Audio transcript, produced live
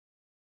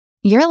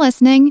You're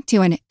listening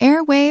to an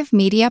Airwave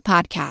Media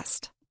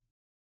Podcast.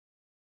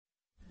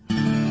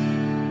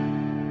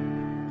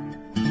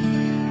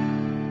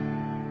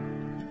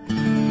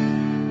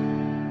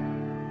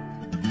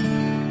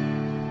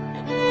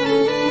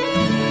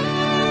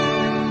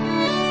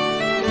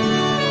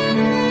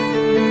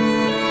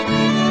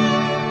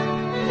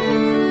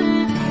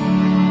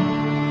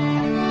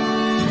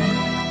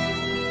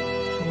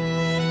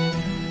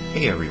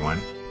 Hey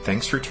everyone,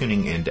 thanks for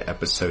tuning in to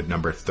episode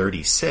number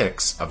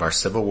 36 of our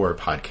Civil War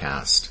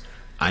podcast.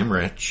 I'm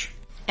Rich.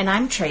 And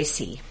I'm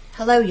Tracy.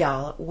 Hello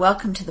y'all,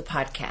 welcome to the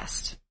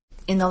podcast.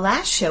 In the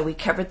last show we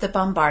covered the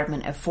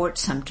bombardment of Fort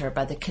Sumter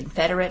by the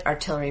Confederate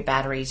artillery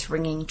batteries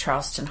ringing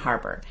Charleston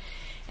Harbor.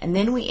 And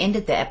then we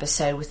ended the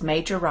episode with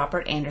Major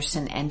Robert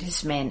Anderson and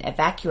his men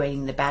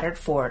evacuating the battered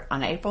fort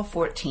on April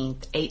 14,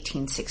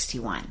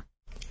 1861.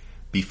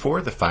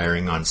 Before the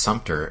firing on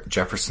Sumter,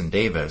 Jefferson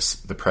Davis,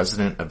 the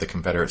President of the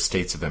Confederate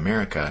States of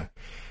America,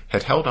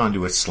 had held on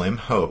to a slim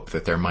hope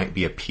that there might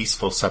be a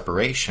peaceful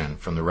separation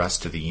from the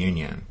rest of the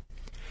Union.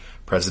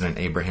 President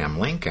Abraham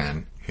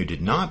Lincoln, who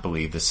did not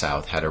believe the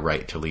South had a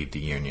right to leave the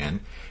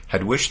Union,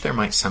 had wished there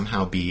might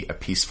somehow be a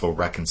peaceful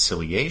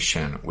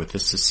reconciliation with the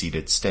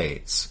seceded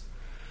states.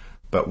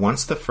 But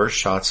once the first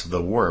shots of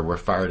the war were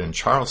fired in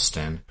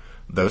Charleston,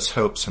 those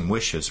hopes and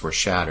wishes were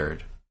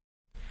shattered.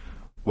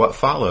 What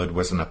followed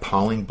was an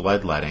appalling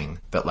bloodletting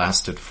that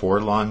lasted 4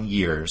 long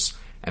years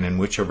and in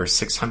which over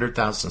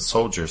 600,000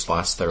 soldiers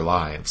lost their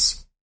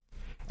lives.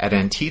 At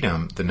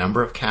Antietam, the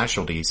number of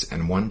casualties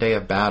in one day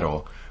of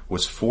battle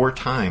was 4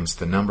 times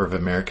the number of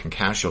American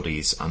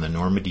casualties on the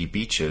Normandy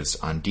beaches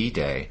on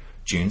D-Day,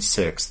 June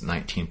 6,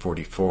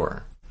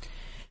 1944.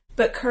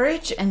 But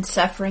courage and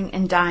suffering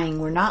and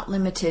dying were not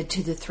limited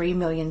to the 3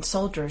 million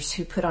soldiers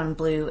who put on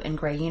blue and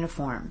gray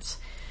uniforms.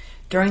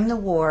 During the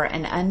war,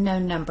 an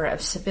unknown number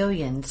of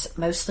civilians,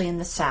 mostly in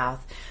the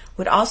South,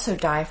 would also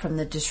die from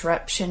the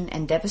disruption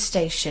and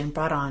devastation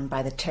brought on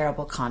by the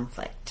terrible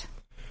conflict.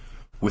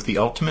 With the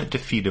ultimate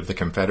defeat of the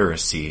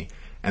Confederacy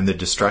and the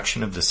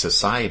destruction of the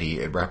society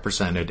it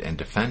represented and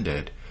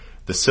defended,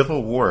 the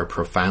Civil War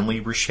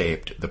profoundly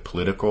reshaped the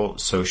political,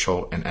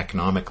 social, and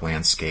economic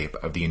landscape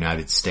of the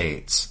United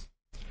States.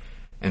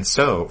 And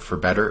so, for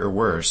better or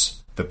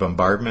worse, the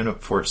bombardment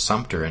of Fort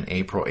Sumter in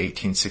April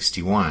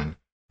 1861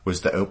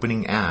 was the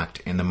opening act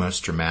in the most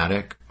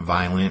dramatic,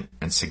 violent,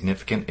 and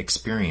significant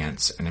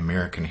experience in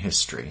American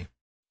history.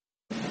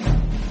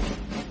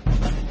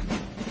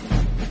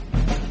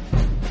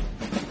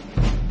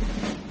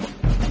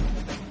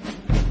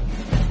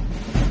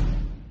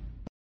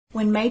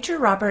 When Major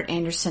Robert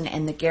Anderson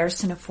and the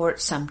garrison of Fort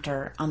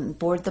Sumter on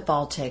board the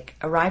Baltic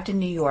arrived in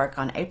New York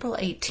on April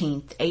 18,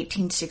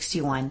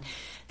 1861,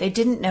 they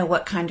didn't know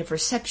what kind of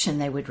reception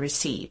they would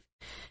receive.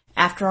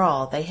 After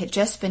all, they had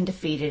just been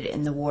defeated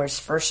in the war's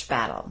first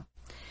battle.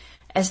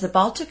 As the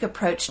Baltic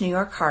approached New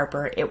York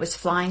Harbor, it was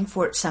flying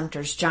Fort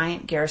Sumter's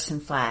giant garrison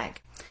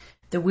flag.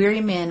 The weary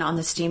men on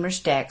the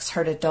steamer's decks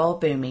heard a dull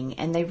booming,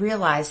 and they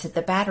realized that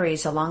the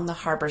batteries along the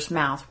harbor's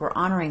mouth were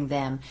honoring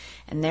them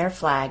and their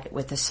flag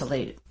with a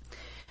salute.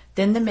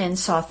 Then the men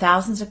saw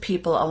thousands of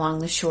people along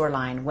the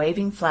shoreline,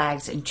 waving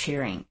flags and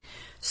cheering.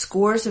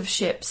 Scores of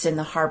ships in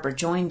the harbor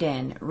joined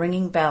in,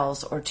 ringing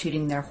bells or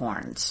tooting their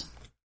horns.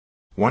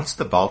 Once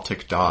the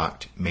Baltic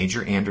docked,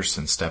 Major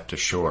Anderson stepped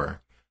ashore,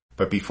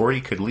 but before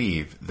he could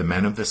leave, the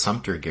men of the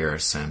Sumter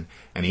garrison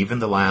and even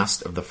the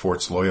last of the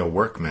fort's loyal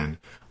workmen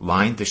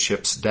lined the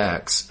ship's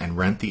decks and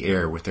rent the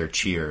air with their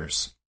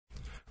cheers.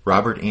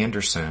 Robert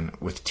Anderson,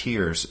 with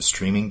tears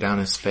streaming down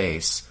his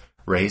face,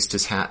 raised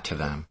his hat to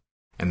them,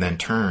 and then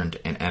turned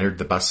and entered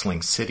the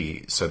bustling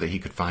city so that he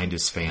could find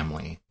his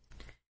family.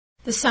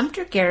 The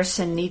Sumter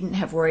garrison needn't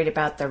have worried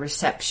about their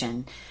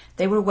reception.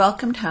 They were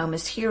welcomed home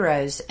as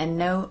heroes, and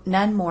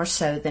none more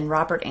so than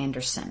Robert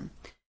Anderson.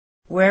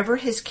 Wherever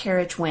his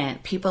carriage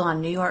went, people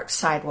on New York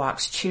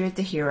sidewalks cheered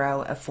the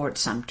hero of Fort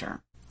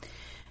Sumter.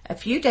 A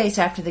few days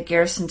after the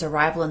garrison's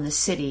arrival in the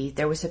city,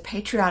 there was a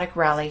patriotic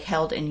rally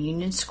held in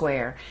Union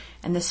Square,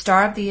 and the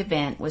star of the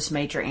event was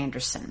Major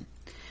Anderson.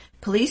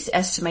 Police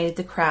estimated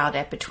the crowd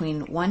at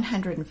between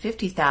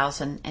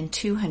 150,000 and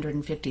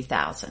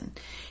 250,000.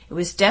 It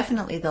was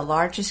definitely the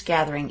largest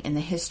gathering in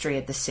the history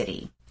of the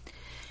city.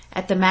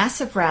 At the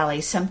massive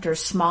rally,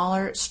 Sumter's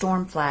smaller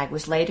storm flag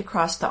was laid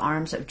across the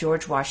arms of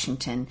George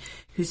Washington,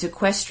 whose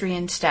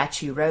equestrian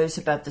statue rose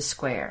above the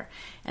square,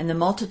 and the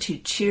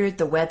multitude cheered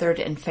the weathered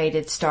and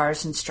faded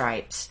stars and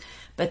stripes,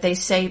 but they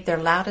saved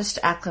their loudest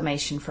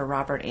acclamation for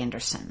Robert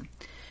Anderson.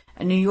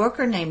 A New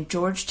Yorker named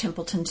George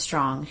Templeton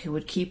Strong, who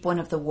would keep one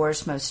of the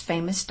war's most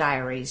famous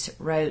diaries,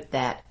 wrote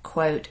that,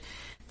 quote,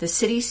 "The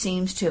city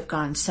seems to have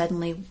gone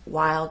suddenly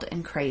wild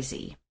and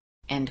crazy,"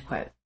 end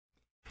quote.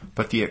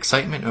 But the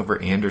excitement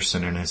over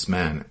Anderson and his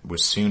men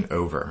was soon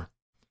over.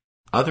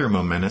 Other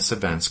momentous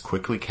events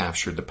quickly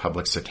captured the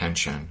public's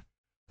attention.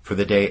 For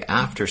the day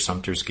after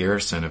Sumter's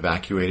garrison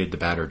evacuated the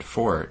battered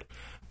fort,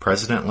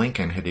 President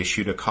Lincoln had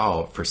issued a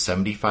call for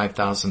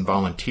 75,000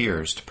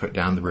 volunteers to put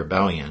down the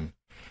rebellion.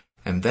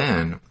 And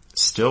then,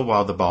 still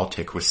while the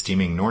Baltic was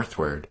steaming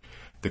northward,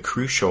 the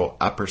crucial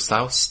Upper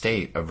South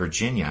state of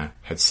Virginia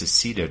had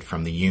seceded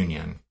from the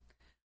Union.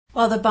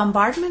 While the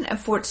bombardment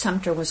of Fort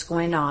Sumter was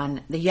going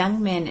on, the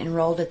young men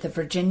enrolled at the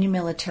Virginia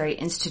Military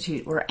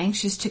Institute were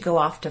anxious to go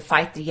off to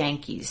fight the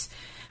Yankees,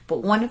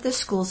 but one of the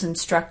school's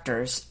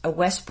instructors, a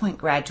West Point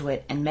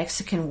graduate and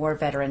Mexican War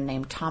veteran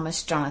named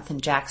Thomas Jonathan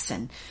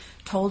Jackson,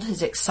 told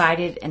his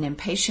excited and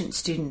impatient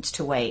students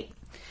to wait.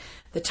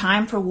 "The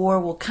time for war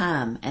will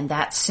come, and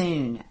that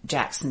soon,"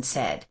 Jackson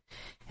said.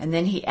 And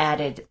then he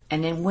added,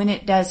 "And then when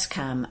it does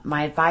come,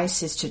 my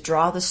advice is to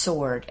draw the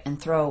sword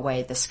and throw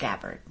away the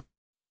scabbard."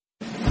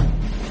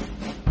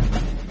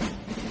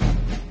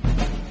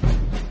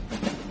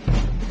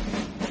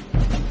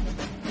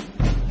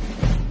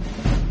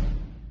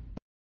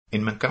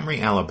 In Montgomery,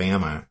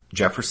 Alabama,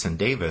 Jefferson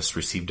Davis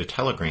received a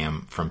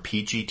telegram from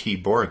P.G.T.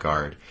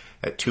 Beauregard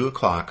at 2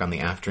 o'clock on the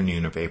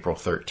afternoon of April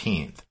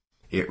 13th.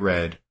 It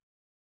read,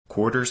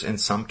 "Quarters in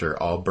Sumter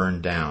all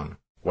burned down.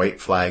 White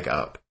flag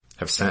up.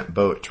 Have sent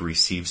boat to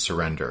receive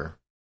surrender."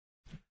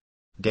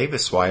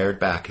 Davis wired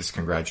back his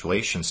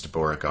congratulations to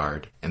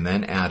Beauregard and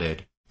then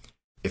added,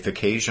 "If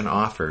occasion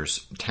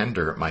offers,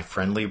 tender my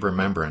friendly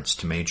remembrance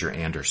to Major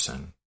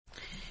Anderson."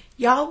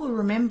 Y'all will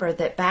remember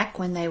that back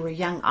when they were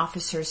young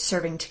officers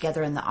serving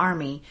together in the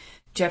Army,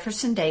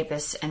 Jefferson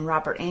Davis and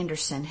Robert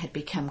Anderson had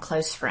become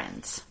close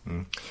friends.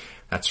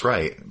 That's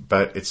right,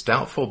 but it's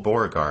doubtful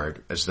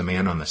Beauregard, as the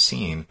man on the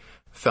scene,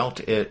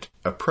 felt it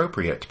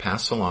appropriate to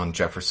pass along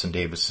Jefferson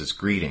Davis's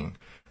greeting,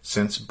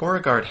 since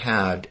Beauregard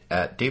had,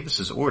 at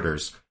Davis's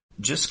orders,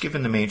 just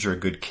given the major a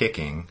good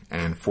kicking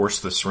and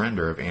forced the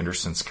surrender of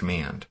Anderson's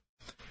command.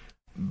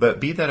 But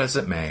be that as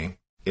it may,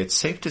 it's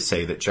safe to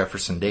say that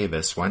Jefferson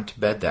Davis went to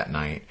bed that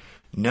night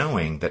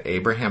knowing that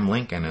Abraham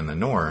Lincoln and the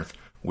North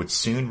would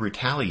soon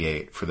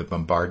retaliate for the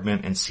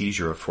bombardment and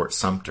seizure of Fort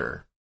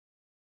Sumter.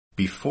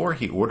 Before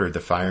he ordered the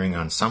firing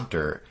on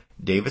Sumter,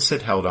 Davis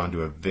had held on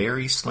to a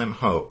very slim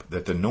hope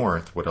that the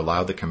North would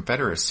allow the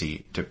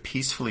Confederacy to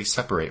peacefully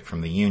separate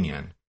from the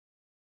Union.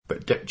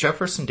 But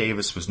Jefferson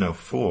Davis was no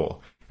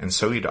fool, and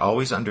so he'd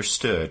always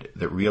understood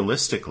that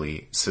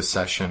realistically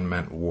secession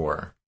meant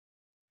war.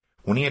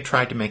 When he had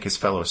tried to make his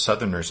fellow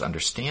Southerners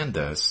understand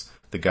this,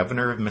 the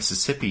governor of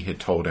Mississippi had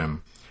told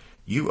him,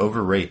 "You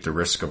overrate the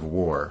risk of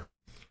war."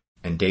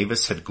 And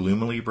Davis had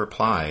gloomily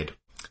replied,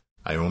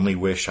 "I only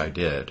wish I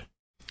did."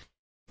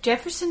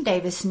 Jefferson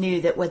Davis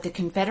knew that what the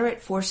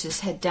Confederate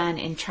forces had done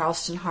in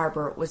Charleston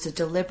Harbor was a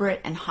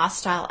deliberate and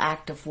hostile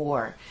act of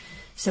war,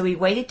 so he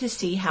waited to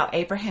see how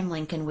Abraham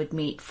Lincoln would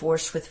meet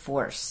force with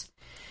force.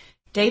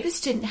 Davis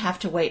didn't have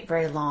to wait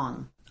very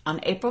long. On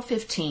April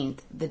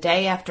 15th, the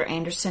day after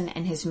Anderson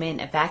and his men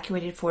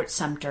evacuated Fort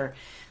Sumter,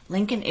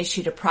 Lincoln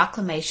issued a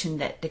proclamation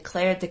that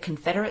declared the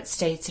Confederate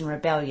States in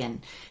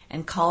rebellion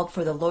and called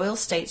for the loyal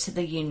states of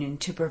the Union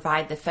to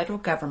provide the federal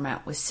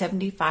government with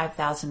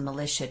 75,000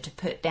 militia to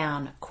put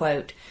down,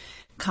 quote,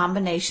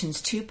 "combinations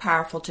too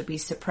powerful to be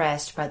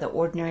suppressed by the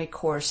ordinary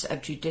course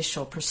of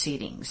judicial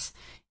proceedings,"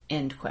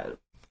 end quote.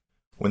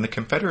 When the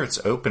Confederates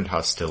opened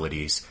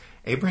hostilities,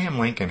 Abraham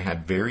Lincoln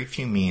had very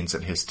few means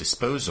at his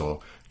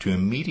disposal to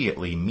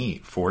immediately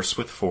meet force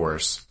with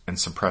force and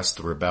suppress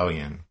the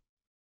rebellion.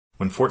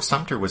 When Fort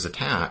Sumter was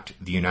attacked,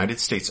 the United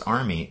States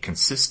Army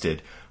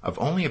consisted of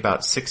only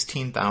about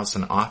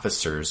 16,000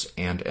 officers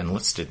and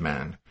enlisted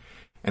men,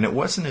 and it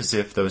wasn't as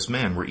if those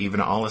men were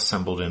even all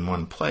assembled in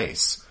one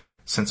place,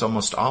 since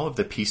almost all of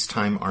the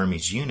peacetime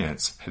Army's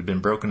units had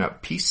been broken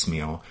up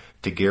piecemeal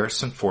to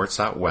garrison forts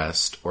out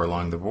west or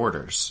along the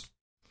borders.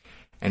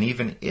 And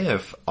even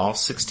if all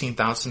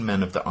 16,000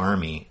 men of the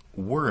Army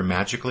were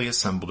magically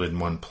assembled in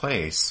one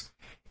place,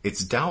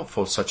 it's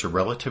doubtful such a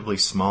relatively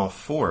small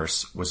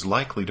force was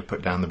likely to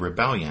put down the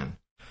rebellion,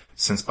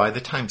 since by the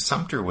time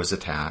Sumter was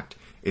attacked,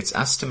 it's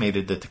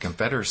estimated that the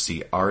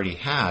Confederacy already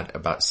had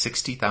about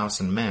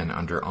 60,000 men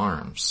under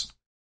arms.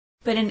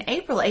 But in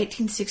April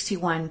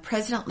 1861,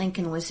 President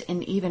Lincoln was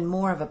in even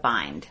more of a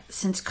bind,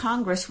 since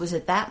Congress was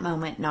at that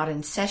moment not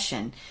in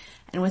session,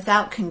 and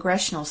without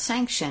congressional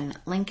sanction,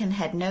 Lincoln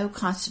had no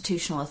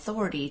constitutional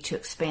authority to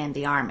expand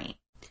the Army.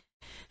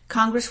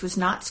 Congress was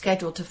not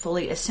scheduled to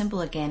fully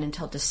assemble again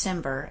until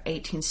December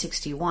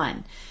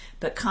 1861,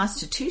 but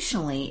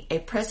constitutionally, a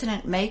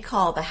president may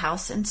call the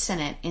House and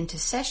Senate into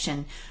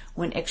session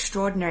when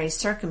extraordinary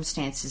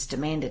circumstances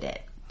demanded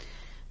it.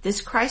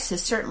 This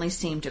crisis certainly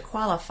seemed to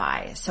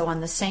qualify, so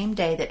on the same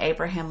day that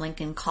Abraham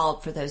Lincoln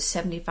called for those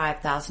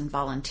 75,000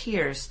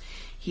 volunteers,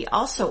 he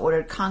also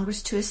ordered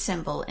Congress to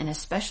assemble in a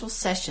special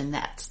session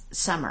that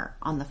summer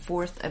on the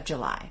 4th of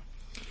July.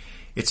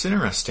 It's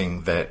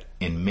interesting that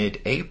in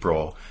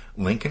mid-April,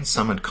 Lincoln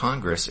summoned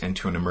Congress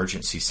into an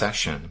emergency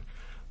session,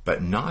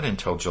 but not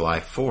until July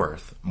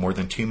 4th, more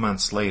than 2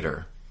 months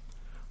later.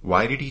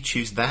 Why did he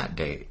choose that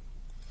date?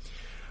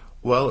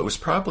 Well, it was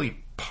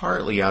probably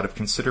partly out of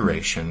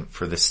consideration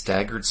for the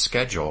staggered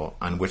schedule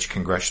on which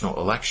congressional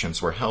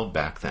elections were held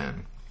back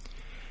then.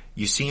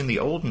 You see, in the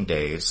olden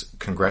days,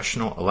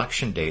 congressional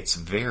election dates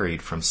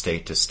varied from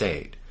state to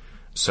state.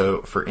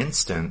 So, for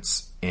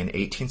instance, in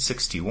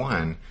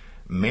 1861,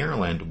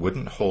 Maryland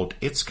wouldn't hold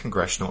its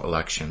congressional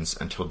elections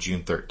until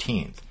June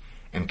 13th,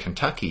 and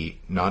Kentucky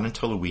not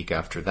until a week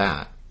after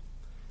that.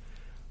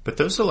 But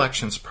those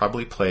elections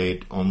probably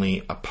played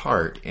only a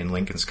part in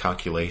Lincoln's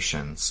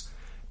calculations,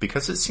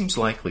 because it seems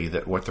likely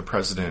that what the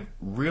president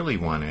really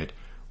wanted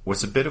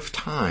was a bit of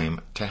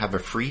time to have a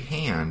free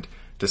hand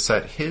to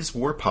set his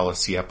war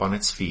policy up on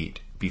its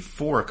feet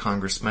before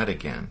Congress met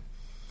again.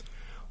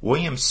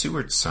 William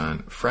Seward's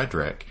son,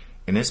 Frederick,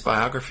 in his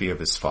biography of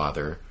his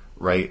father,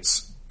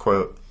 writes,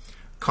 quote,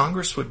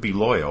 "Congress would be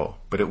loyal,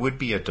 but it would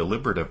be a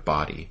deliberative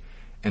body,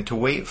 and to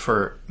wait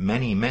for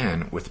many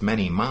men with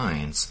many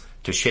minds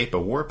to shape a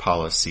war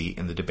policy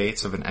in the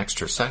debates of an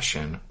extra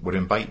session would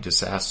invite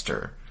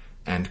disaster."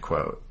 End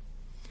quote.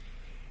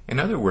 In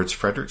other words,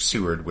 Frederick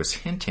Seward was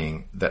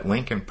hinting that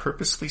Lincoln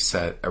purposely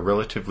set a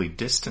relatively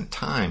distant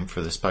time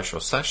for the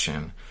special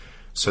session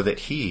so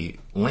that he,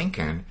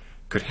 Lincoln,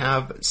 could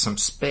have some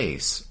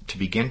space to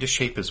begin to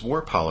shape his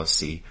war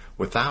policy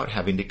without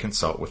having to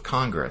consult with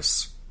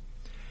Congress.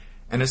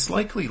 And it's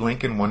likely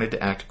Lincoln wanted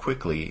to act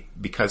quickly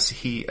because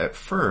he, at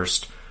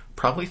first,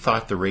 probably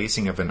thought the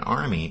raising of an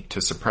army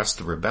to suppress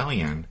the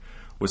rebellion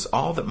was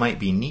all that might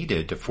be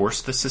needed to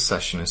force the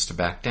secessionists to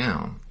back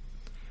down.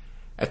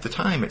 At the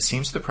time, it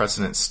seems the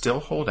president still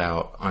held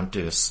out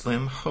onto a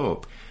slim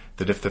hope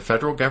that if the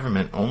federal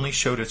government only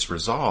showed its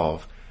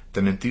resolve,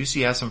 then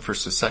enthusiasm for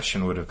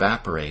secession would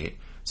evaporate,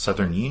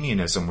 Southern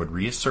Unionism would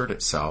reassert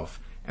itself,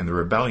 and the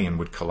rebellion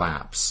would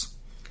collapse.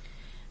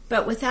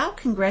 But without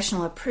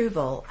congressional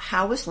approval,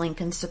 how was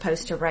Lincoln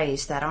supposed to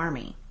raise that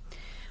army?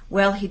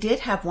 Well, he did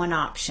have one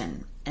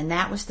option, and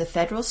that was the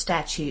federal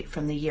statute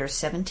from the year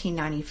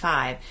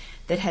 1795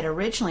 that had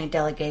originally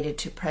delegated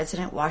to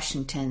President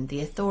Washington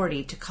the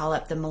authority to call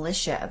up the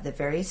militia of the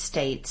various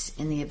states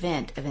in the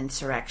event of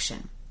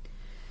insurrection.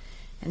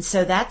 And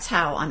so that's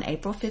how, on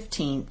April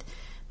 15th,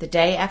 the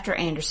day after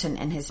Anderson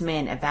and his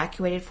men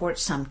evacuated Fort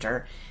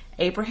Sumter,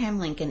 Abraham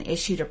Lincoln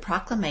issued a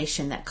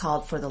proclamation that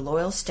called for the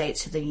loyal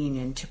states of the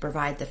Union to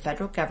provide the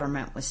federal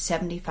government with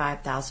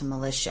 75,000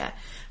 militia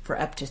for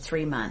up to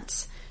 3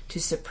 months to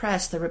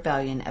suppress the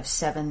rebellion of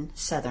 7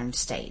 southern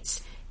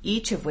states,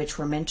 each of which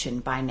were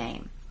mentioned by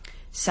name: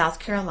 South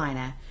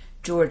Carolina,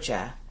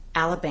 Georgia,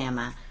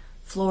 Alabama,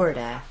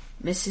 Florida,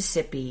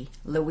 Mississippi,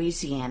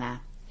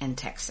 Louisiana, and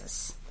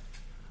Texas.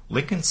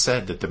 Lincoln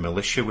said that the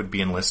militia would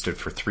be enlisted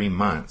for 3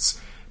 months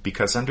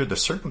because under the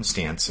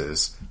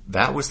circumstances,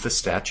 that was the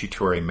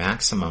statutory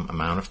maximum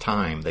amount of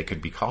time they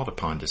could be called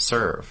upon to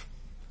serve.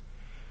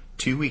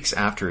 2 weeks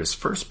after his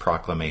first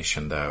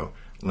proclamation, though,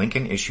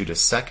 Lincoln issued a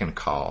second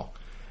call,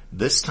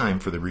 this time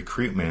for the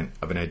recruitment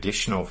of an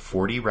additional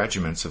 40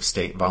 regiments of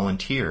state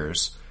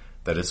volunteers,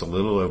 that is a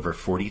little over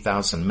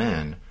 40,000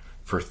 men,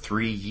 for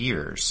 3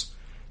 years,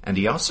 and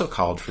he also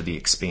called for the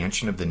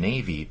expansion of the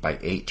Navy by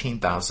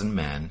 18,000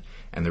 men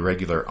and the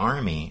regular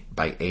army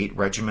by 8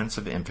 regiments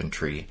of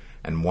infantry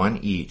and 1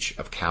 each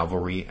of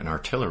cavalry and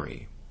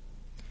artillery.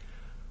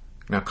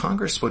 Now,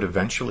 Congress would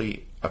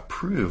eventually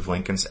approve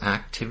Lincoln's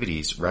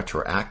activities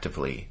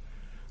retroactively,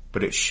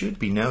 but it should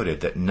be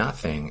noted that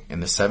nothing in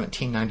the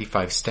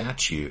 1795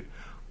 statute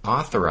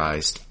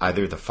authorized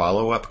either the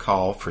follow-up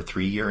call for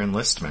 3-year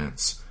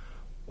enlistments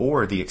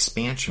or the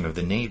expansion of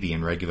the Navy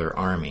and regular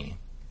army.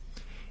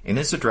 In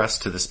his address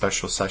to the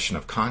special session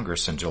of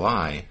Congress in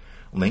July,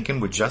 Lincoln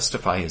would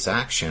justify his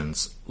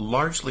actions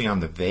largely on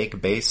the vague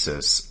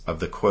basis of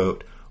the,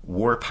 quote,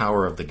 war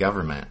power of the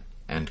government,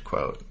 end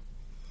quote.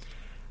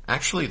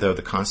 Actually, though,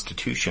 the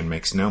Constitution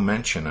makes no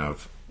mention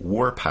of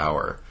war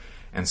power,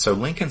 and so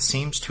Lincoln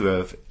seems to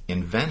have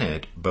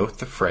invented both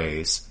the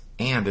phrase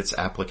and its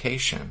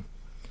application.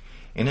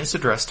 In his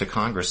address to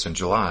Congress in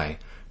July,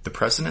 the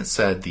president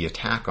said the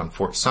attack on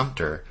Fort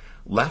Sumter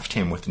left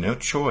him with no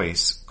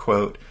choice,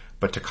 quote,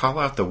 but to call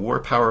out the war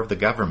power of the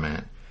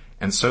government,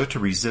 and so to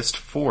resist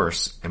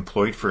force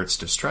employed for its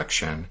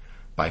destruction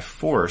by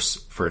force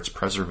for its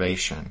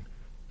preservation,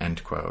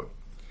 end quote.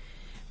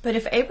 But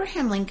if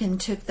Abraham Lincoln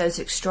took those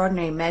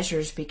extraordinary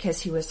measures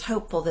because he was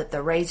hopeful that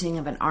the raising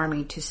of an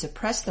army to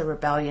suppress the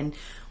rebellion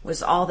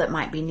was all that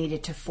might be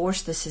needed to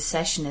force the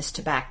secessionists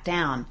to back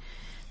down,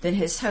 then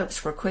his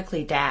hopes were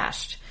quickly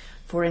dashed,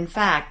 for in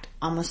fact,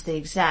 almost the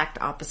exact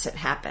opposite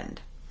happened.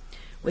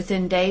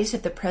 Within days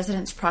of the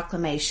president's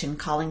proclamation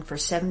calling for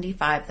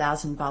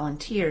 75,000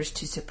 volunteers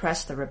to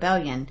suppress the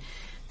rebellion,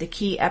 the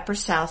key Upper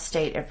South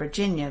state of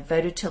Virginia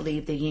voted to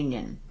leave the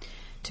Union,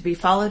 to be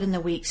followed in the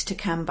weeks to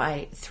come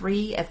by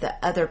 3 of the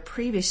other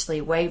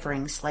previously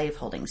wavering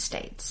slaveholding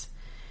states.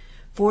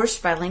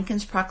 Forced by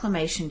Lincoln's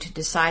proclamation to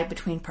decide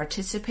between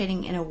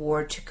participating in a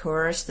war to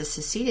coerce the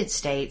seceded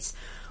states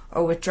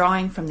or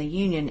withdrawing from the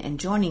Union and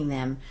joining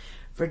them,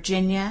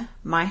 Virginia,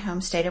 my home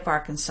state of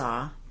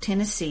Arkansas,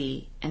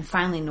 Tennessee, and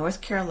finally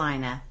North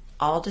Carolina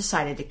all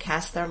decided to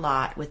cast their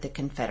lot with the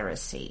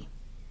Confederacy.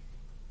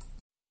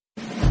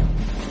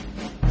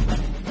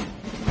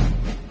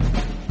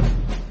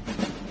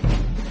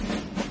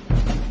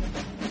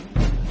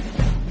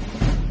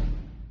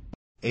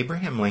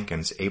 Abraham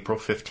Lincoln's April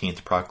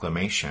 15th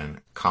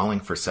proclamation calling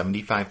for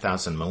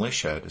 75,000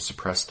 militia to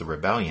suppress the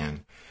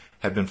rebellion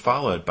had been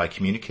followed by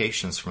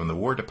communications from the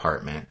War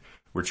Department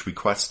which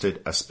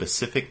requested a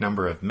specific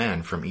number of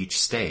men from each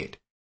state,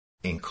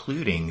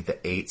 including the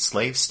 8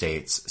 slave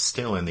states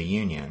still in the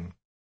Union.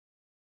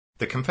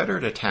 The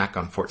Confederate attack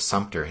on Fort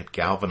Sumter had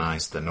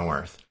galvanized the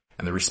North,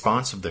 and the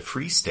response of the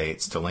free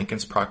states to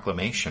Lincoln's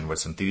proclamation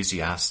was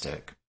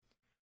enthusiastic.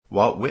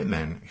 Walt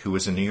Whitman, who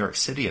was in New York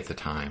City at the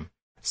time,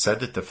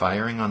 said that the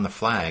firing on the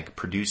flag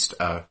produced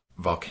a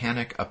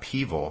volcanic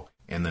upheaval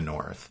in the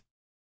North.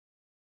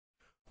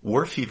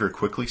 War fever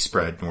quickly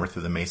spread north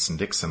of the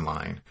Mason-Dixon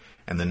line,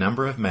 and the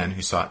number of men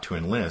who sought to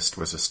enlist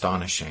was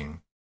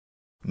astonishing.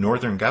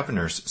 Northern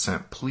governors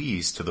sent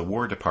pleas to the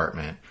War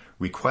Department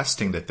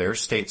requesting that their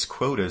state's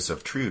quotas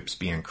of troops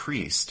be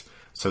increased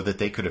so that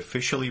they could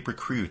officially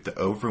recruit the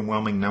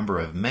overwhelming number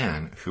of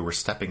men who were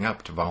stepping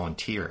up to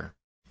volunteer.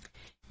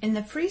 In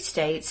the free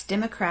states,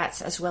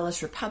 Democrats as well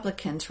as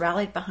Republicans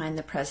rallied behind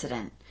the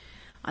president.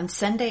 On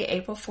Sunday,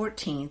 April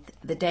 14th,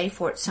 the day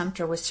Fort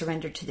Sumter was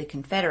surrendered to the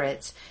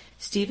Confederates,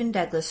 Stephen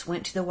Douglas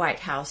went to the White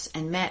House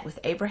and met with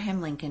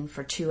Abraham Lincoln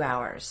for 2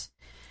 hours.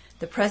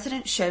 The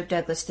president showed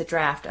Douglas the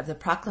draft of the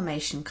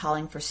proclamation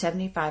calling for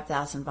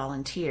 75,000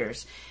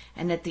 volunteers,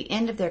 and at the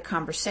end of their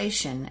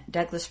conversation,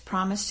 Douglas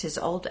promised his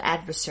old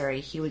adversary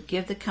he would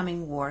give the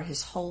coming war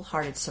his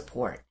wholehearted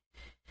support.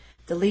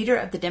 The leader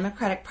of the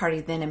Democratic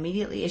Party then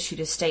immediately issued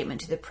a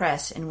statement to the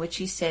press in which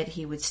he said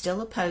he would still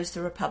oppose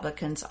the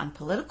Republicans on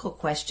political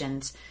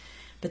questions,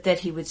 but that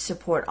he would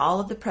support all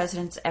of the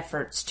president's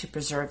efforts to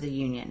preserve the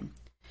Union.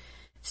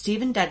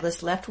 Stephen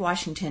Douglas left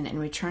Washington and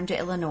returned to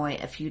Illinois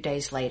a few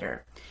days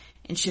later.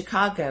 In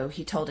Chicago,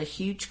 he told a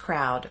huge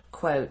crowd,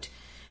 quote,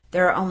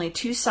 "There are only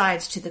 2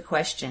 sides to the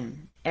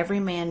question. Every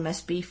man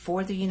must be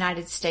for the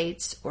United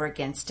States or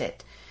against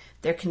it.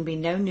 There can be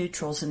no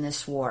neutrals in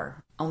this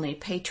war, only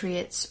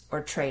patriots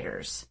or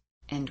traitors."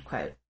 End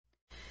quote.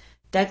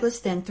 Douglas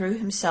then threw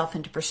himself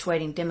into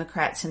persuading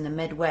Democrats in the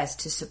Midwest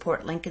to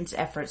support Lincoln's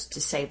efforts to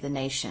save the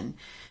nation,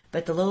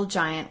 but the little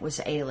giant was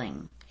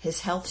ailing,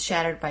 his health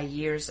shattered by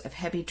years of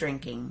heavy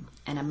drinking,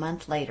 and a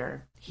month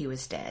later he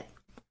was dead.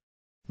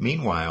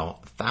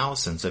 Meanwhile,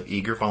 thousands of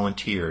eager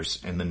volunteers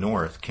in the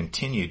North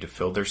continued to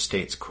fill their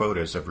state's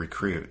quotas of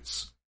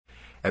recruits.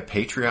 At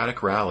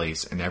patriotic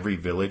rallies in every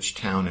village,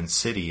 town, and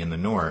city in the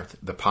North,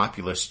 the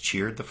populace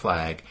cheered the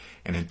flag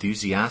and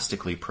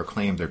enthusiastically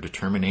proclaimed their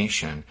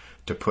determination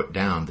to put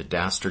down the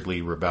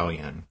dastardly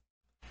rebellion.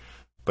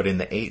 But in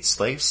the 8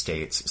 slave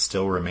states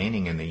still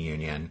remaining in the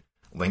Union,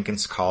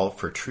 Lincoln's call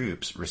for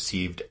troops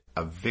received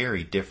a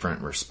very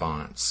different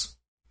response.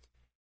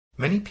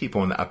 Many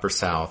people in the Upper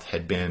South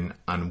had been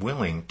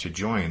unwilling to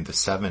join the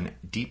 7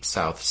 Deep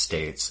South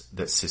states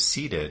that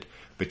seceded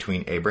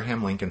between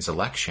Abraham Lincoln's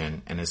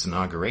election and his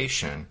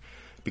inauguration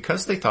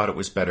because they thought it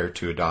was better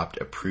to adopt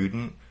a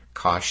prudent,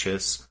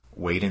 cautious,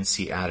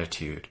 wait-and-see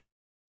attitude.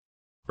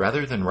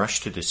 Rather than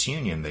rush to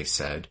disunion, they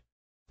said,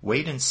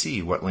 wait and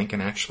see what Lincoln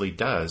actually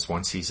does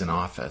once he's in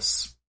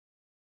office.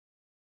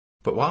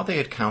 But while they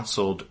had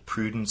counseled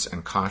prudence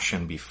and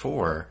caution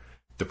before,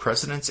 the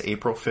president's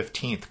April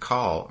 15th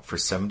call for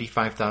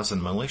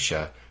 75,000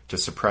 militia to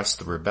suppress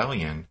the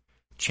rebellion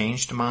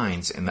changed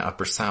minds in the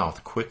Upper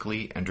South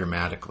quickly and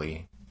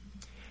dramatically.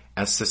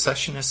 As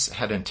secessionists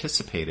had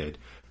anticipated,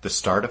 the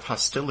start of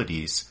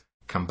hostilities,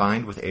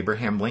 combined with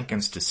Abraham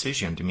Lincoln's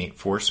decision to meet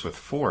force with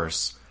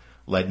force,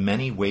 led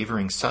many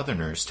wavering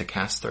Southerners to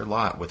cast their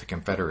lot with the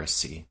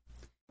Confederacy.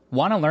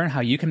 Want to learn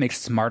how you can make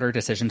smarter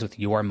decisions with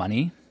your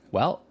money?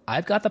 Well,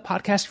 I've got the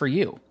podcast for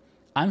you.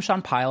 I'm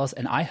Sean Piles,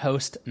 and I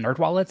host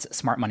NerdWallet's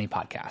Smart Money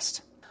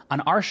Podcast.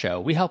 On our show,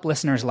 we help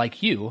listeners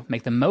like you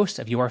make the most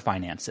of your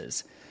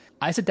finances.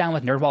 I sit down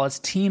with NerdWallet's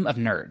team of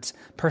nerds,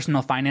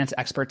 personal finance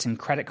experts in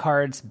credit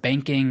cards,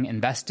 banking,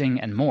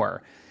 investing, and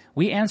more.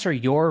 We answer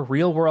your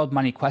real-world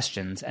money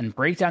questions and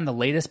break down the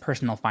latest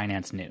personal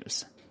finance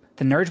news.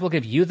 The nerds will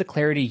give you the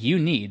clarity you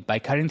need by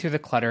cutting through the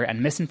clutter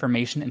and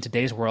misinformation in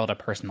today's world of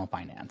personal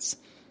finance.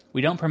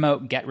 We don't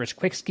promote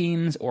get-rich-quick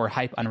schemes or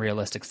hype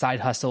unrealistic side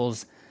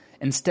hustles.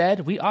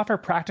 Instead, we offer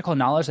practical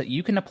knowledge that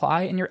you can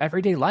apply in your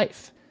everyday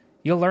life.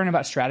 You'll learn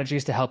about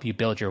strategies to help you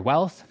build your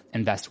wealth,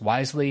 invest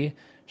wisely,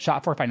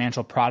 shop for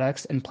financial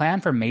products, and plan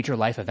for major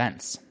life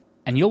events.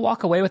 And you'll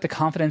walk away with the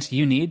confidence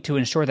you need to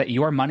ensure that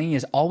your money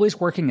is always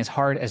working as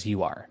hard as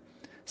you are.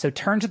 So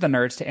turn to the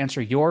nerds to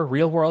answer your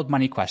real-world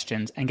money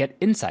questions and get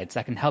insights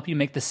that can help you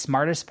make the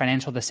smartest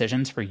financial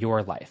decisions for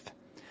your life.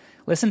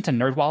 Listen to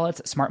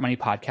NerdWallet's Smart Money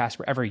Podcast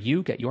wherever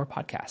you get your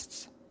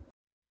podcasts.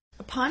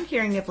 Upon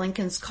hearing of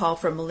Lincoln's call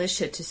for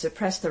militia to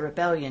suppress the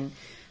rebellion,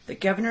 the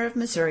governor of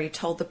Missouri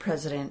told the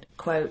president,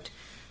 quote,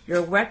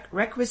 "Your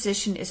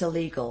requisition is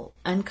illegal,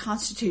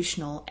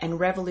 unconstitutional, and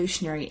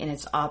revolutionary in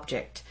its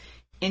object,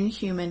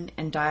 inhuman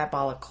and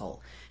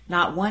diabolical.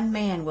 Not one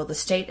man will the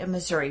state of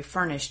Missouri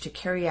furnish to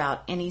carry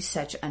out any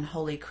such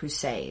unholy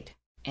crusade."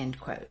 End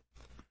quote.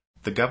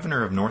 The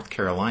governor of North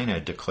Carolina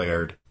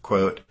declared,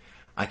 quote,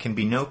 I can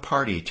be no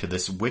party to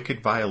this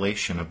wicked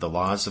violation of the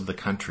laws of the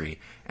country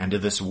and to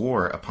this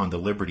war upon the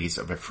liberties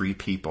of a free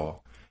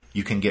people.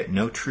 You can get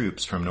no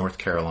troops from North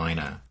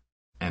Carolina."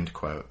 End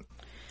quote.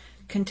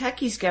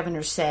 Kentucky's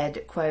governor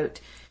said, quote,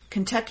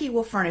 "Kentucky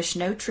will furnish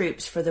no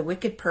troops for the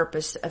wicked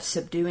purpose of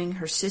subduing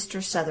her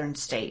sister southern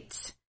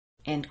states."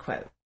 End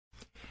quote.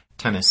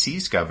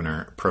 Tennessee's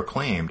governor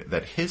proclaimed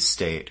that his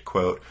state,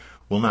 quote,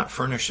 "will not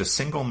furnish a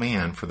single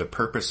man for the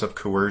purpose of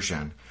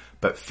coercion,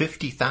 but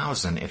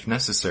 50,000 if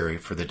necessary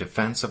for the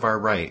defense of our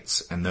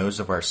rights and those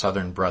of our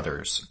southern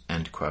brothers."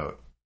 End quote.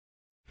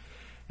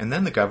 And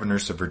then the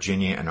governors of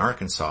Virginia and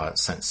Arkansas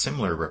sent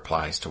similar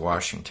replies to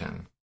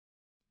Washington.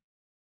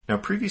 Now,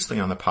 previously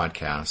on the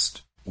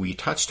podcast, we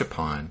touched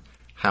upon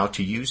how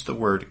to use the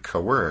word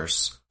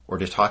coerce or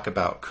to talk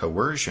about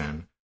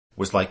coercion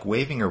was like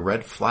waving a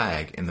red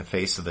flag in the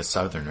face of the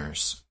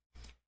Southerners.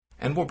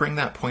 And we'll bring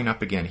that point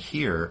up again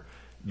here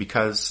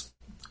because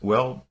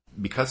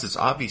it's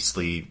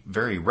obviously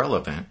very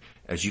relevant,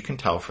 as you can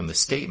tell from the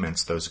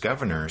statements those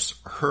governors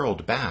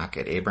hurled back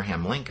at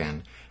Abraham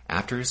Lincoln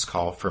after his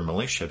call for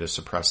militia to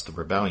suppress the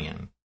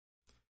rebellion.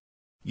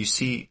 You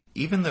see,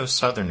 even those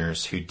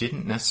Southerners who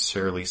didn't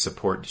necessarily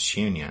support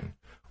disunion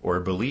or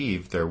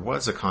believe there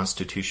was a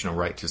constitutional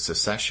right to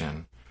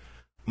secession,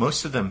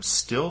 most of them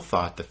still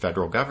thought the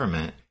federal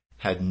government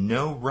had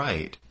no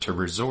right to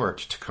resort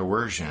to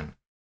coercion,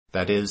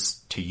 that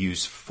is, to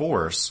use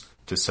force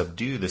to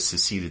subdue the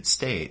seceded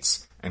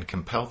states and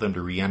compel them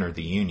to re-enter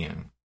the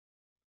Union.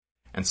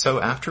 And so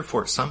after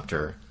Fort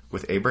Sumter,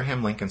 with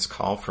Abraham Lincoln's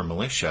call for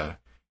militia,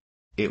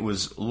 it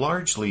was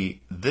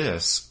largely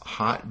this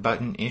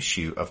hot-button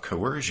issue of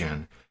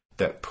coercion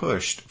that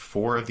pushed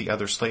 4 of the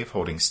other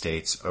slaveholding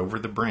states over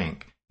the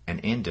brink and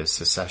into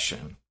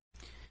secession.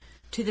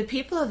 To the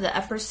people of the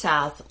Upper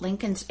South,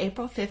 Lincoln's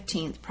April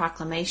 15th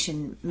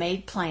proclamation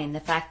made plain the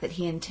fact that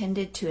he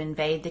intended to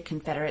invade the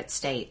Confederate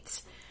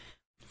States.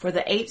 For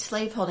the 8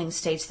 slaveholding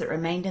states that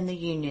remained in the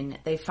Union,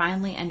 they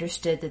finally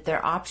understood that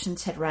their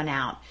options had run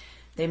out.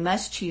 They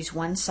must choose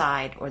one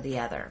side or the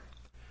other.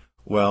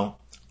 Well,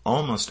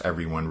 almost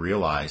everyone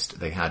realized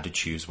they had to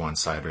choose one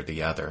side or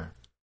the other.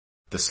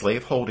 The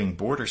slaveholding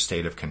border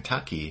state of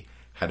Kentucky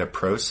had a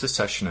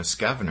pro-secessionist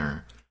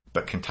governor,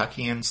 but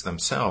Kentuckians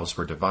themselves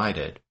were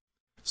divided.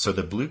 So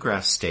the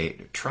bluegrass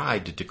state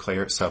tried to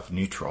declare itself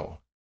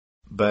neutral.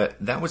 But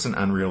that was an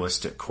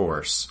unrealistic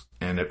course,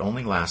 and it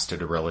only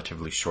lasted a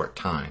relatively short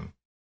time.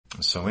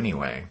 So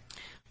anyway.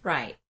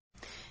 Right.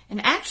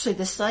 And actually,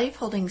 the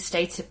slaveholding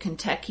states of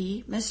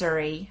Kentucky,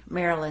 Missouri,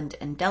 Maryland,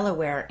 and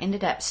Delaware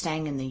ended up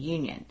staying in the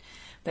Union.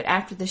 But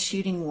after the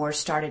shooting war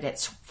started at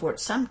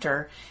Fort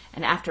Sumter,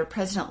 and after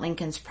President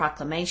Lincoln's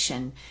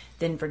proclamation,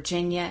 then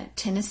Virginia,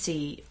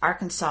 Tennessee,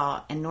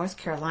 Arkansas, and North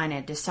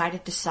Carolina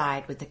decided to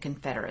side with the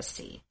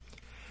Confederacy.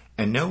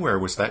 And nowhere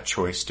was that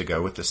choice to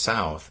go with the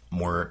South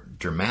more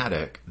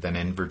dramatic than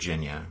in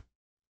Virginia.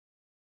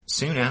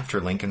 Soon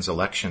after Lincoln's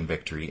election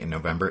victory in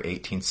November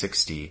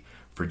 1860,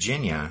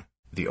 Virginia,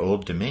 the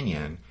Old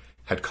Dominion,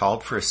 had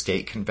called for a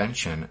state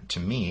convention to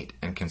meet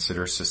and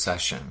consider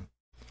secession.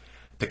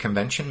 The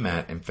convention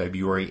met in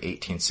February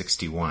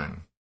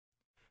 1861.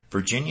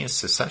 Virginia's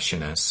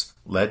secessionists,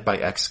 led by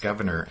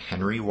ex-governor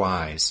Henry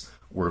Wise,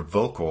 were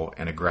vocal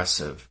and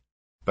aggressive,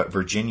 but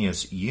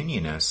Virginia's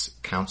Unionists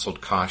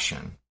counseled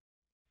caution.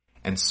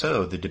 And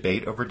so the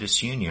debate over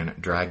disunion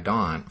dragged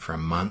on for a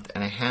month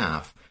and a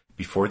half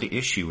before the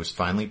issue was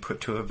finally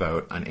put to a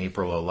vote on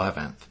April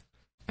 11th,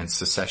 and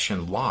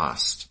secession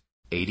lost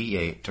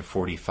 88 to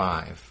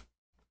 45.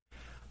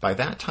 By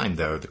that time,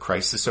 though, the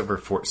crisis over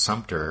Fort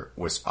Sumter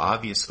was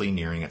obviously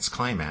nearing its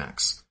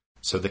climax,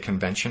 so the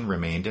convention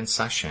remained in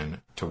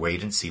session to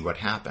wait and see what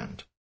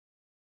happened.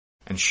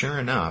 And sure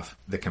enough,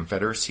 the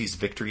Confederacy's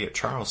victory at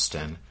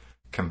Charleston,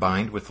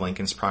 combined with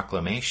Lincoln's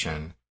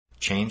proclamation,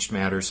 changed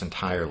matters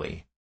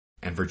entirely,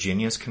 and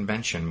Virginia's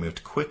convention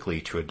moved quickly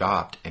to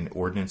adopt an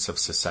ordinance of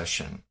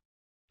secession.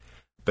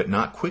 But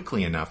not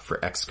quickly enough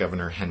for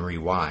ex-governor Henry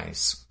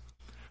Wise.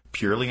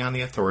 Purely on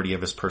the authority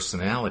of his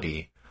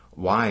personality,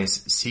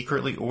 Wise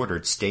secretly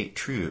ordered state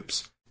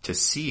troops to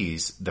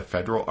seize the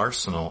federal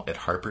arsenal at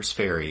Harper's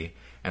Ferry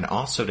and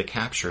also to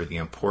capture the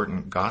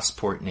important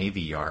Gosport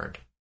Navy Yard.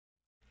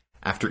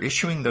 After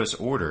issuing those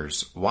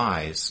orders,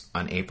 Wise,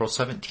 on April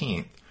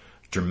 17th,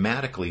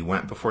 dramatically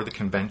went before the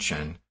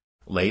convention,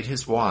 laid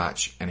his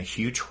watch and a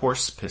huge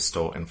horse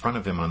pistol in front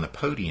of him on the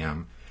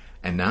podium,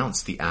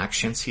 announced the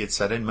actions he had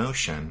set in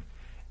motion,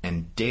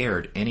 and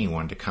dared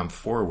anyone to come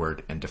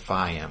forward and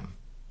defy him.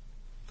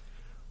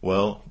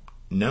 Well,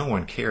 no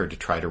one cared to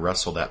try to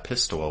wrestle that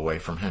pistol away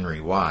from Henry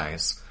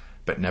Wise,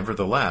 but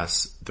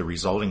nevertheless, the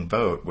resulting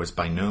vote was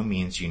by no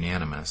means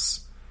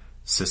unanimous.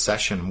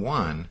 Secession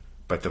won,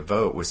 but the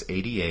vote was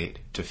 88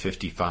 to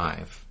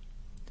 55.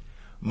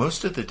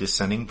 Most of the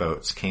dissenting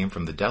votes came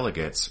from the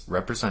delegates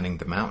representing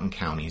the mountain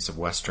counties of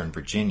western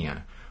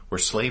Virginia, where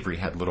slavery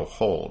had little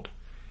hold.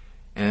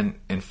 And,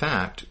 in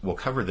fact, we'll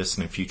cover this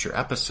in a future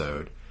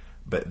episode,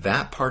 but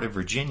that part of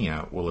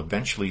Virginia will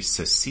eventually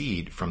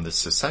secede from the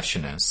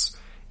secessionists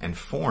and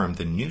formed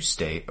the new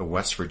state of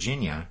West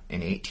Virginia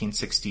in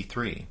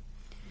 1863.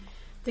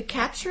 The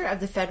capture of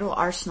the federal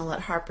arsenal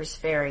at Harper's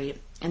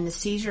Ferry and the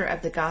seizure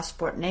of the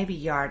Gosport Navy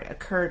Yard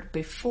occurred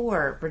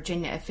before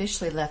Virginia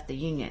officially left the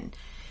Union,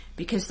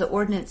 because the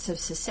Ordinance of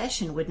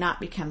Secession would not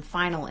become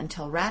final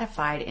until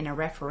ratified in a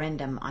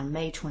referendum on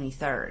May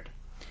 23rd.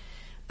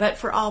 But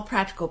for all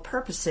practical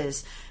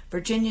purposes,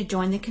 Virginia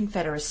joined the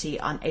Confederacy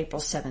on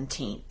April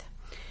 17th.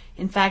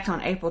 In fact,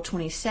 on April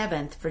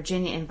 27th,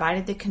 Virginia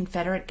invited the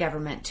Confederate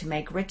government to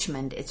make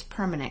Richmond its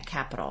permanent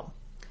capital.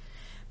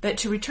 But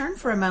to return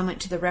for a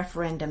moment to the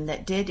referendum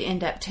that did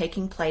end up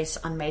taking place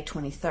on May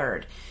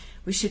 23rd,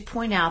 we should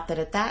point out that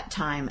at that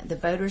time, the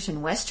voters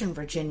in Western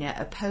Virginia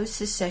opposed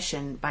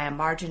secession by a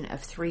margin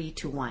of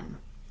 3-1.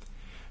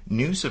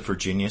 News of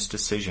Virginia's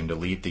decision to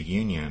leave the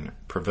Union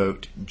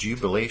provoked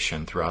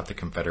jubilation throughout the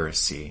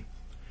Confederacy.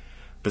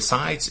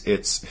 Besides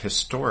its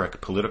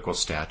historic political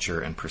stature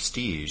and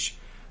prestige,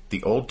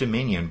 the Old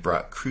Dominion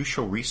brought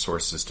crucial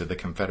resources to the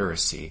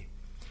Confederacy.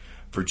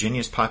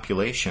 Virginia's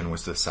population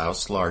was the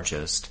South's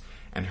largest,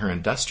 and her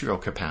industrial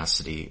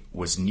capacity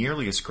was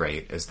nearly as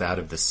great as that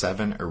of the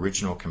 7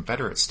 original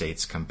Confederate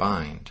states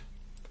combined.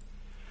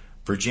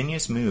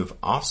 Virginia's move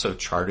also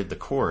charted the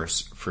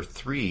course for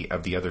 3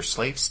 of the other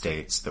slave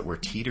states that were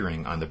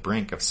teetering on the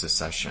brink of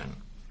secession.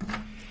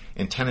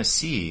 In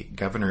Tennessee,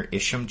 Governor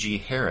Isham G.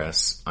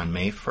 Harris, on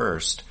May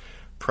 1st,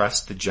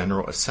 pressed the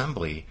General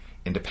Assembly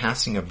into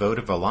passing a vote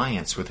of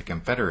alliance with the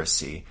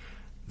Confederacy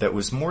that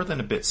was more than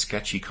a bit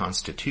sketchy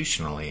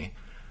constitutionally,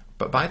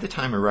 but by the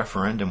time a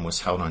referendum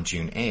was held on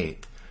June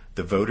 8th,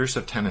 the voters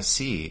of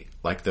Tennessee,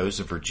 like those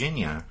of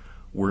Virginia,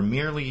 were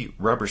merely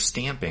rubber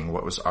stamping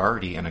what was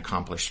already an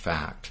accomplished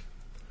fact.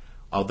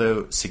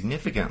 Although,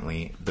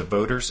 significantly, the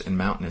voters in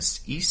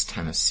mountainous East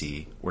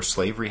Tennessee, where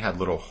slavery had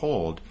little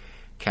hold,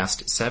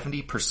 cast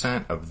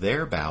 70% of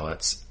their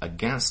ballots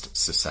against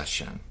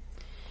secession.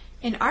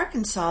 In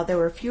Arkansas, there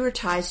were fewer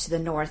ties to the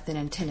North than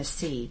in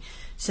Tennessee,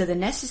 so the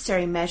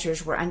necessary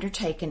measures were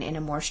undertaken in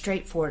a more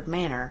straightforward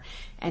manner,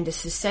 and a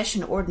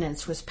secession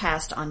ordinance was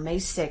passed on May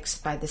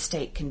 6th by the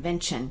state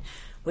convention,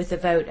 with a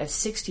vote of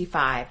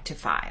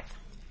 65-5.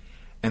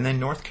 And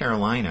then North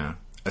Carolina,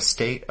 a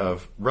state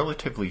of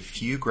relatively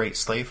few great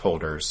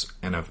slaveholders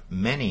and of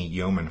many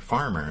yeoman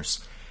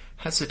farmers,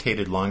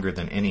 hesitated longer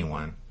than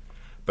anyone.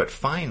 But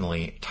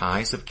finally,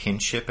 ties of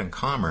kinship and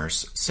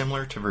commerce,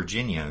 similar to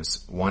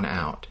Virginia's, won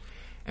out,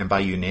 and by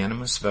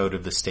unanimous vote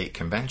of the state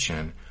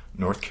convention,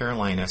 North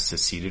Carolina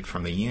seceded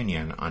from the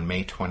Union on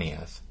May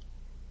 20th.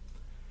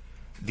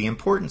 The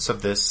importance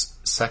of this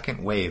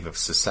second wave of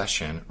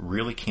secession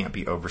really can't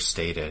be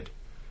overstated.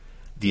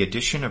 The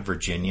addition of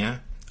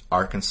Virginia,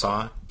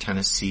 Arkansas,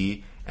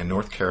 Tennessee, and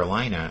North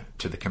Carolina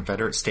to the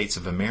Confederate States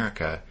of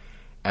America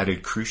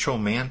added crucial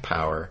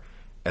manpower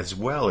as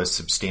well as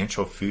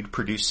substantial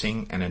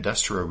food-producing and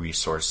industrial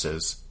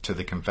resources to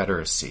the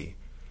Confederacy.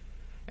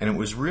 And it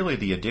was really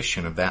the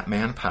addition of that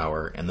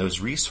manpower and those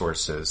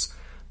resources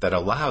that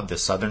allowed the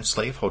Southern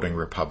slaveholding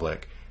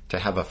republic to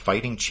have a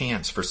fighting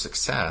chance for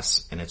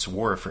success in its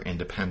war for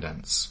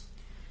independence.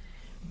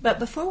 But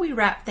before we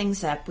wrap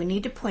things up, we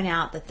need to point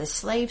out that the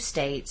slave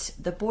states,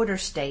 the border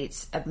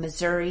states of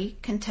Missouri,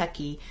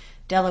 Kentucky,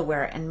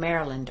 Delaware, and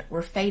Maryland,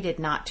 were fated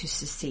not to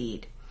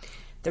secede.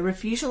 The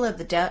refusal of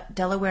the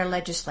Delaware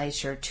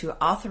legislature to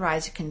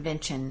authorize a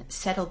convention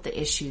settled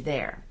the issue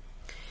there.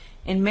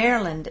 In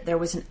Maryland, there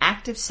was an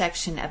active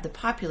section of the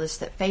populace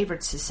that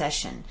favored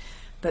secession,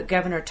 but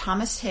Governor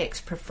Thomas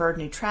Hicks preferred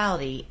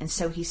neutrality, and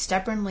so he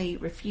stubbornly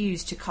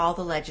refused to call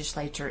the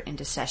legislature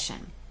into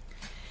session.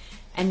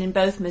 And in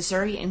both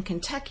Missouri and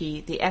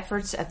Kentucky, the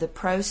efforts of the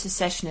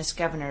pro-secessionist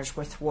governors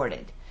were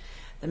thwarted.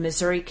 The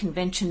Missouri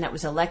convention that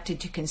was elected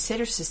to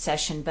consider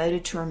secession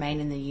voted to remain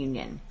in the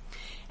Union,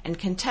 and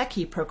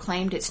Kentucky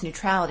proclaimed its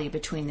neutrality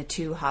between the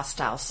two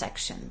hostile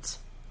sections.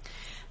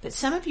 But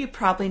some of you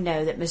probably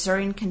know that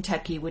Missouri and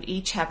Kentucky would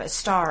each have a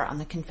star on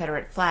the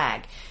Confederate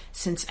flag,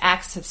 since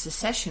acts of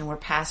secession were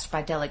passed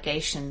by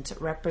delegations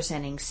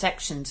representing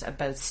sections of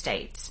both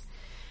states.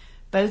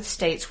 Both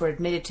states were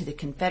admitted to the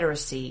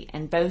Confederacy,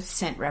 and both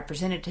sent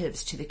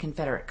representatives to the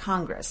Confederate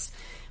Congress,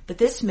 but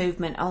this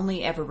movement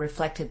only ever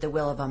reflected the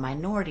will of a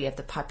minority of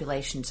the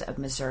populations of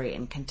Missouri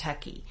and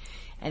Kentucky,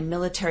 and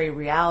military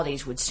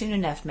realities would soon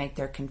enough make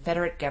their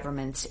Confederate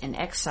governments in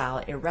exile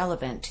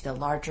irrelevant to the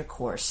larger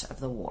course of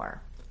the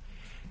war.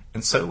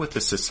 And so with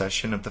the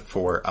secession of the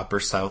 4 Upper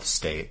South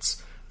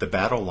states, the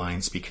battle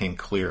lines became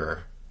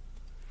clearer.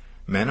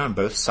 Men on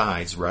both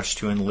sides rushed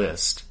to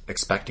enlist,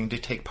 expecting to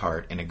take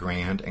part in a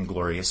grand and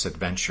glorious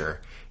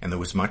adventure, and there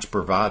was much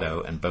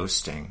bravado and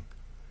boasting.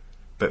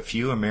 But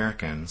few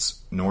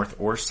Americans, North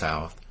or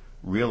South,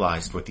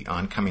 realized what the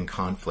oncoming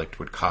conflict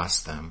would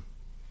cost them.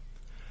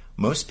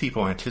 Most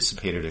people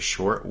anticipated a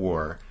short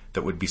war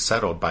that would be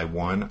settled by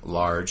one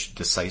large,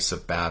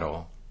 decisive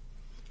battle.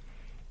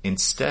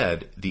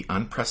 Instead, the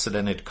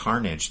unprecedented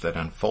carnage that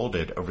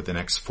unfolded over the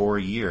next 4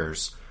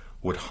 years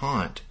would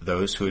haunt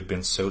those who had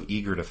been so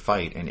eager to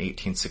fight in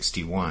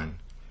 1861,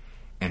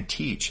 and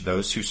teach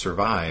those who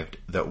survived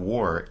that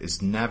war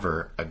is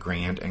never a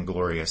grand and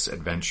glorious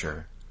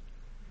adventure.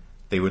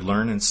 They would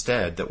learn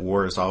instead that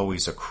war is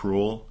always a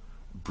cruel,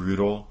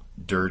 brutal,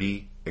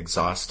 dirty,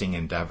 exhausting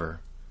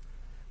endeavor.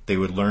 They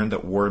would learn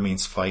that war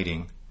means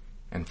fighting,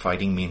 and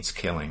fighting means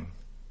killing.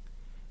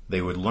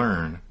 They would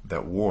learn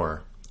that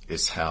war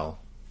is hell.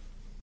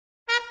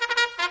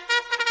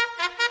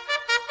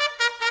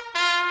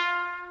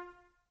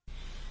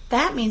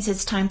 That means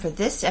it's time for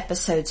this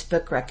episode's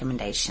book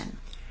recommendation.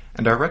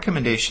 And our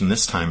recommendation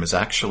this time is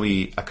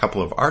actually a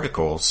couple of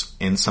articles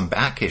in some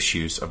back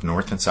issues of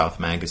North and South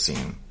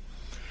magazine.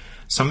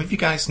 Some of you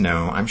guys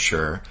know, I'm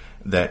sure,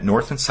 that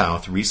North and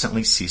South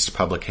recently ceased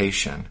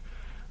publication,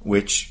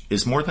 which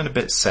is more than a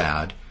bit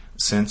sad,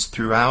 since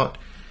throughout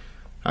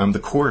the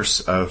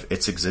course of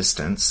its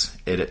existence,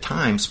 it at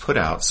times put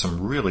out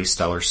some really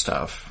stellar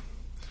stuff.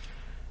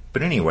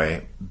 But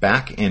anyway,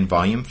 back in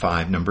Volume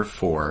 5, Number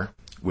 4,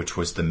 which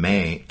was the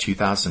May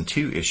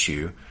 2002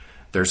 issue,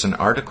 there's an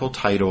article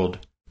titled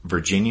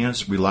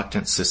Virginia's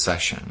Reluctant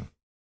Secession.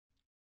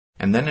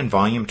 And then in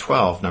Volume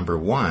 12, Number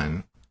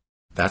 1,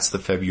 that's the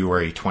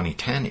February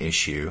 2010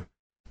 issue,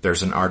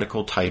 there's an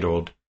article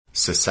titled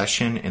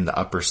Secession in the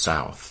Upper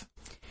South.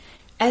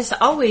 As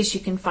always,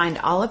 you can find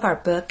all of our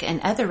book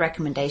and other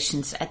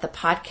recommendations at the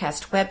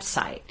podcast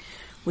website,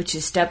 which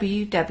is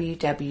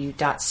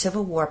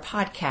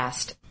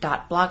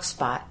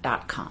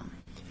www.civilwarpodcast.blogspot.com.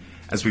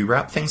 As we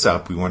wrap things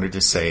up, we wanted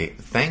to say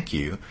thank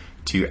you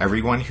to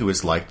everyone who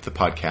has liked the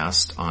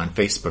podcast on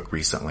Facebook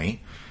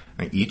recently.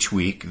 Each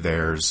week,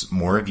 there's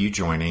more of you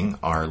joining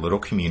our little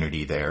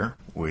community there,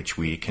 which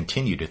we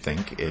continue to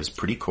think is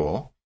pretty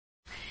cool.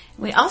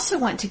 We also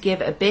want to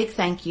give a big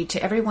thank you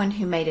to everyone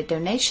who made a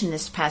donation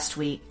this past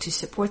week to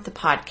support the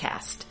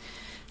podcast.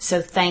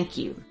 So thank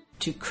you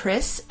to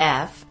Chris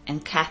F.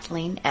 and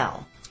Kathleen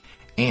L.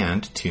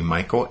 And to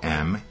Michael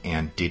M.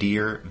 and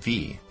Didier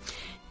V.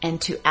 And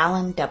to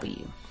Alan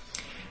W.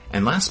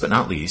 And last but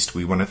not least,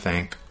 we want to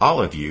thank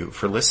all of you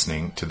for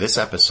listening to this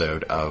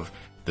episode of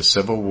The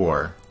Civil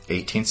War,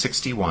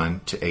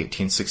 1861 to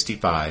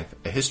 1865,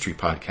 a history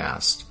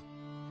podcast.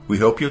 We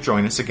hope you'll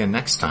join us again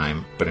next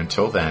time, but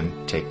until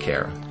then, take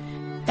care.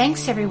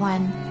 Thanks,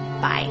 everyone.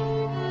 Bye.